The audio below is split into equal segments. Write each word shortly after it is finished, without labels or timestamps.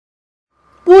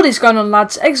What is going on,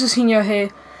 lads? xDuttinho here.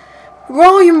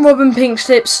 Ryan Robben pink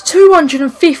slips,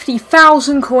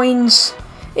 250,000 coins.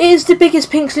 It is the biggest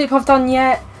pink slip I've done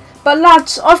yet. But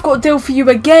lads, I've got a deal for you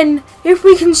again. If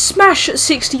we can smash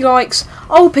 60 likes,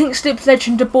 I'll pink slip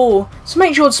Legend de Boer. So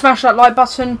make sure to smash that like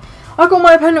button. I got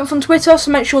my opponent from Twitter,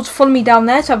 so make sure to follow me down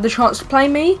there to have the chance to play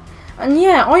me. And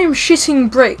yeah, I am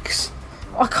shitting bricks.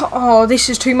 I can't. Oh, this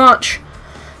is too much.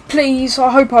 Please,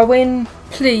 I hope I win.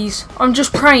 Please, I'm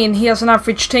just praying he has an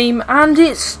average team, and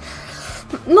it's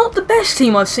not the best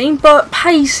team I've seen, but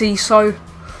pacey, so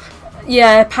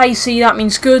yeah, pacey, that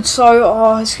means good,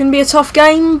 so it's going to be a tough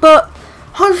game, but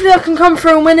hopefully I can come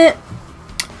through and win it.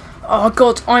 Oh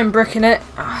god, I'm bricking it.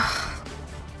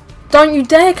 Don't you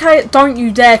dare don't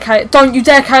you dare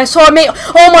KSI me.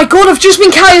 Oh my god, I've just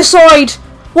been KSI'd.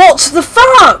 What the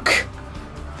fuck?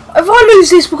 If I lose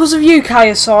this because of you,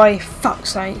 KSI, fuck's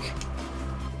sake.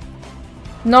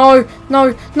 No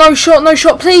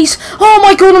shot, please. Oh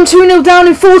my god, I'm 2-0 down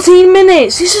in 14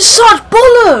 minutes. This is such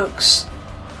bollocks.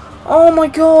 Oh my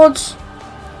god.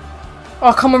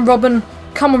 Oh, come on, Robben.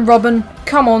 Come on, Robben.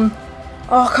 Come on.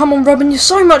 Oh, come on, Robben. You're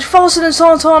so much faster than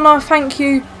Santana. Thank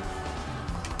you.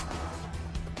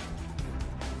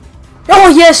 Oh,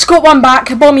 yes. Got one back.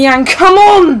 Aubameyang. Come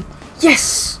on.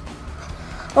 Yes.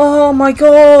 Oh my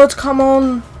god. Come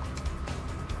on.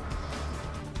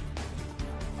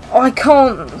 I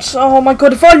can't. Oh my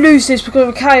god, if I lose this because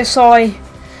of KSI.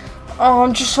 Oh,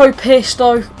 I'm just so pissed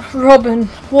though. Robben,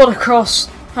 what a cross.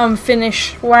 And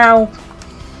finish. Wow.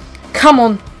 Come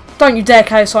on. Don't you dare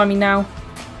KSI me now.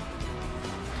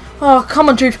 Oh, come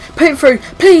on, Juve. Put it through.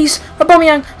 Please.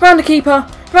 Aubameyang. Round the keeper.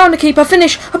 Round the keeper.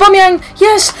 Finish. Aubameyang.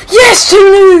 Yes. Yes.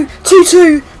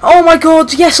 2-2. Oh my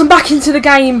god. Yes, I'm back into the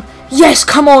game. Yes,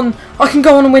 come on. I can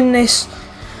go on and win this.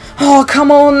 Oh,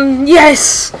 come on.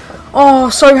 Yes. Oh,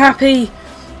 so happy.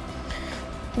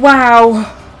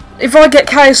 Wow. If I get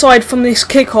KSI'd from this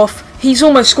kickoff, he's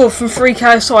almost scored from 3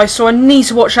 KSI, so I need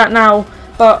to watch that now.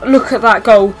 But look at that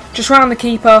goal. Just round the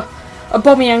keeper.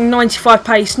 Aubameyang 95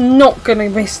 pace. Not going to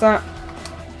miss that.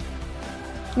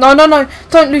 No.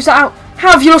 Don't lose that out.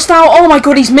 How have you lost out? Oh my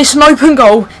god, he's missed an open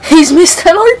goal. He's missed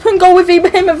an open goal with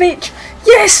Ibrahimovic.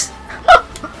 Yes.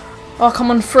 Oh,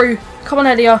 come on, through. Come on,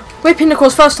 Elia. Whipping the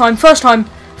cross first time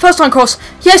cross.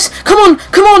 Yes, come on.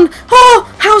 Oh,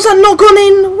 how's that not gone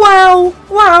in?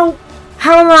 Wow.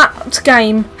 How that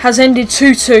game has ended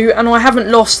 2-2 and I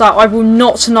haven't lost that, I will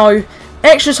not know.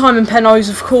 Extra time and penalties,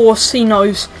 of course, he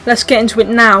knows. Let's get into it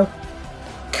now.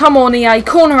 Come on, EA.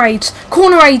 Corner aids,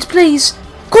 please.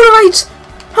 Corner aids.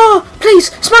 Oh, please,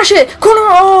 smash it. Corner.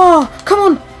 Oh, come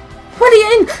on. Where are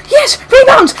you in? Yes,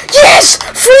 rebound. Yes,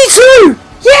 3-2.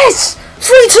 Yes,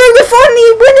 3-2. We're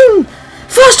finally winning.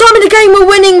 First time in the game we're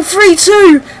winning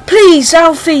 3-2. Please,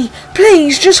 Alfie.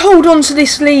 Please, just hold on to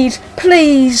this lead.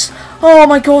 Please. Oh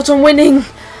my god, I'm winning.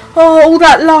 Oh, all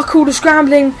that luck, all the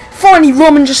scrambling. Finally,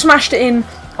 Robben just smashed it in.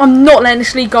 I'm not letting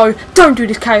this lead go. Don't do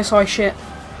this KSI shit.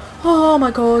 Oh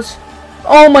my god.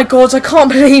 Oh my god, I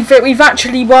can't believe it. We've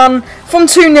actually won from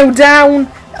 2-0 down.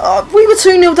 We were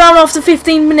 2-0 down after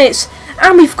 15 minutes.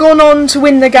 And we've gone on to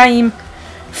win the game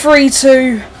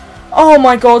 3-2. Oh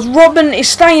my god, Robben is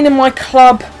staying in my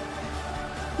club.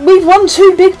 We've won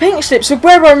 2 big pink slips,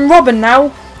 Aguero and Robben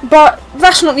now. But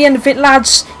that's not the end of it,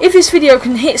 lads. If this video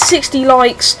can hit 60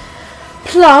 likes,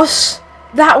 plus,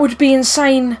 that would be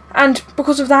insane. And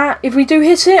because of that, if we do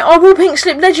hit it, I will pink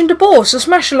slip Legend de Boer. So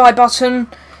smash the like button.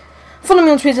 Follow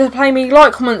me on Twitter to play me,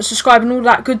 like, comment, subscribe and all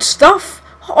that good stuff.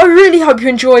 I really hope you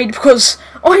enjoyed because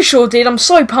I sure did. I'm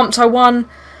so pumped I won.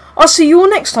 I'll see you all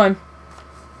next time.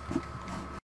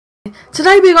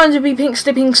 Today we're going to be pink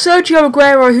slipping Sergio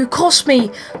Aguero, who cost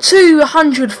me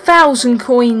 200,000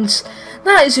 coins.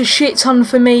 That is a shit ton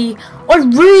for me. I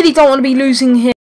really don't want to be losing him.